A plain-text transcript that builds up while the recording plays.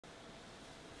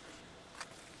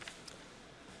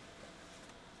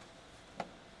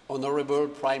Honorable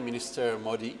Prime Minister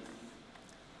Modi,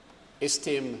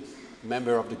 esteemed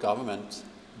member of the government,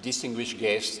 distinguished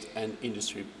guests and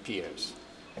industry peers.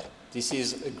 This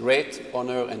is a great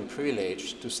honor and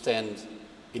privilege to stand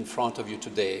in front of you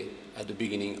today at the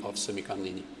beginning of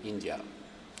Semicon India.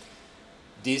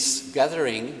 This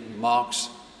gathering marks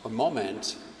a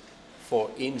moment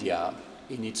for India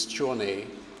in its journey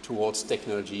towards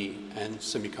technology and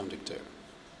semiconductor.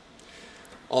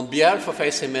 On behalf of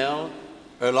ASML,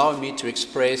 allow me to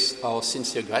express our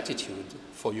sincere gratitude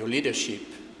for your leadership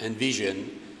and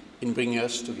vision in bringing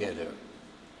us together.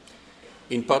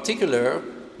 In particular,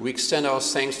 we extend our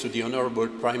thanks to the Honorable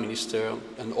Prime Minister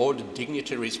and all the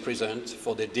dignitaries present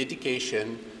for their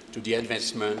dedication to the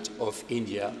advancement of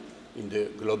India in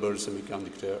the global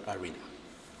semiconductor arena.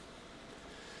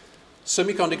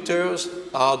 Semiconductors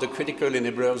are the critical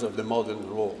enablers of the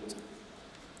modern world,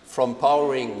 from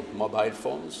powering mobile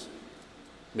phones,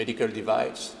 medical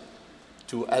devices,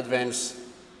 to advanced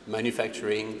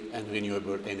manufacturing and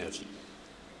renewable energy,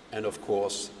 and of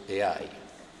course, AI.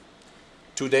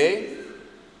 Today,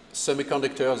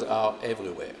 semiconductors are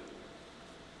everywhere.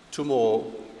 Tomorrow,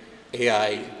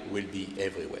 AI will be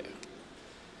everywhere.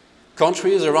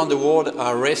 Countries around the world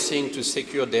are racing to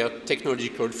secure their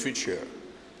technological future,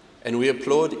 and we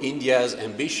applaud India's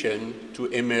ambition to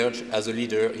emerge as a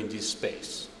leader in this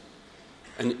space,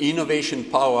 an innovation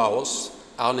powerhouse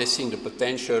harnessing the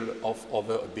potential of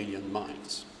over 1 billion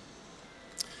minds.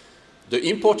 The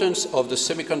importance of the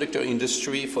semiconductor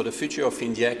industry for the future of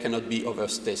India cannot be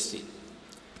overstated.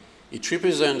 It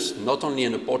represents not only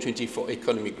an opportunity for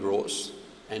economic growth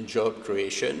and job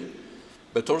creation,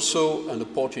 but also an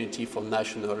opportunity for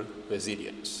national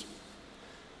resilience.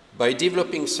 By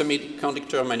developing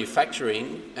semiconductor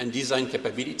manufacturing and design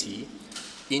capability,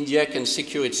 India can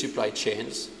secure its supply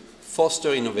chains,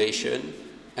 foster innovation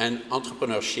and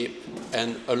entrepreneurship,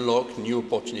 and unlock new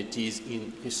opportunities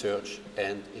in research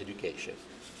and education.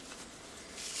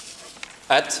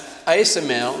 At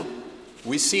ASML,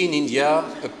 we see in India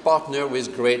a partner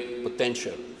with great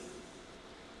potential,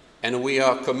 and we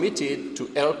are committed to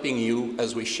helping you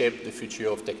as we shape the future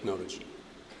of technology.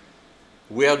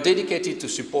 We are dedicated to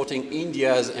supporting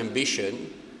India's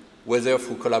ambition, whether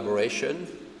through collaboration,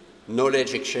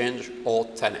 knowledge exchange, or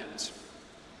talent.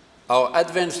 Our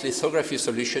advanced lithography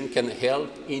solution can help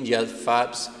India's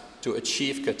fabs to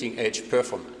achieve cutting-edge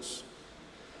performance.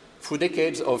 Through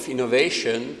decades of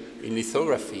innovation in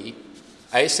lithography,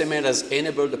 ASML has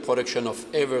enabled the production of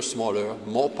ever smaller,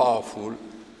 more powerful,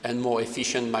 and more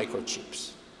efficient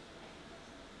microchips.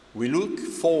 We look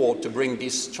forward to bring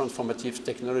this transformative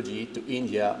technology to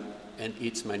India and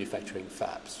its manufacturing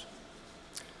fabs.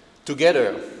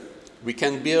 Together, we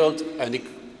can build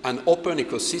an open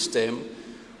ecosystem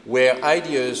where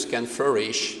ideas can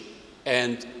flourish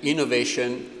and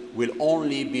innovation will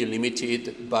only be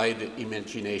limited by the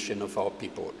imagination of our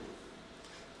people.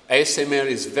 ASML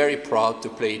is very proud to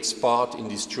play its part in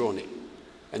this journey,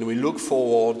 and we look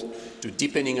forward to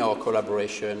deepening our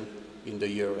collaboration in the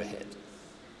year ahead.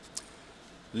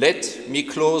 Let me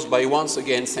close by once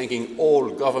again thanking all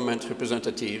government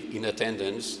representatives in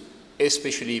attendance,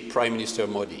 especially Prime Minister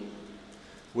Modi.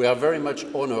 We are very much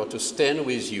honored to stand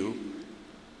with you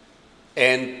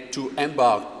and to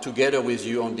embark together with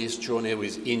you on this journey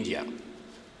with India.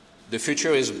 The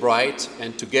future is bright,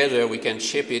 and together we can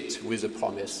shape it with the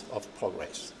promise of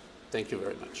progress. Thank you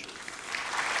very much.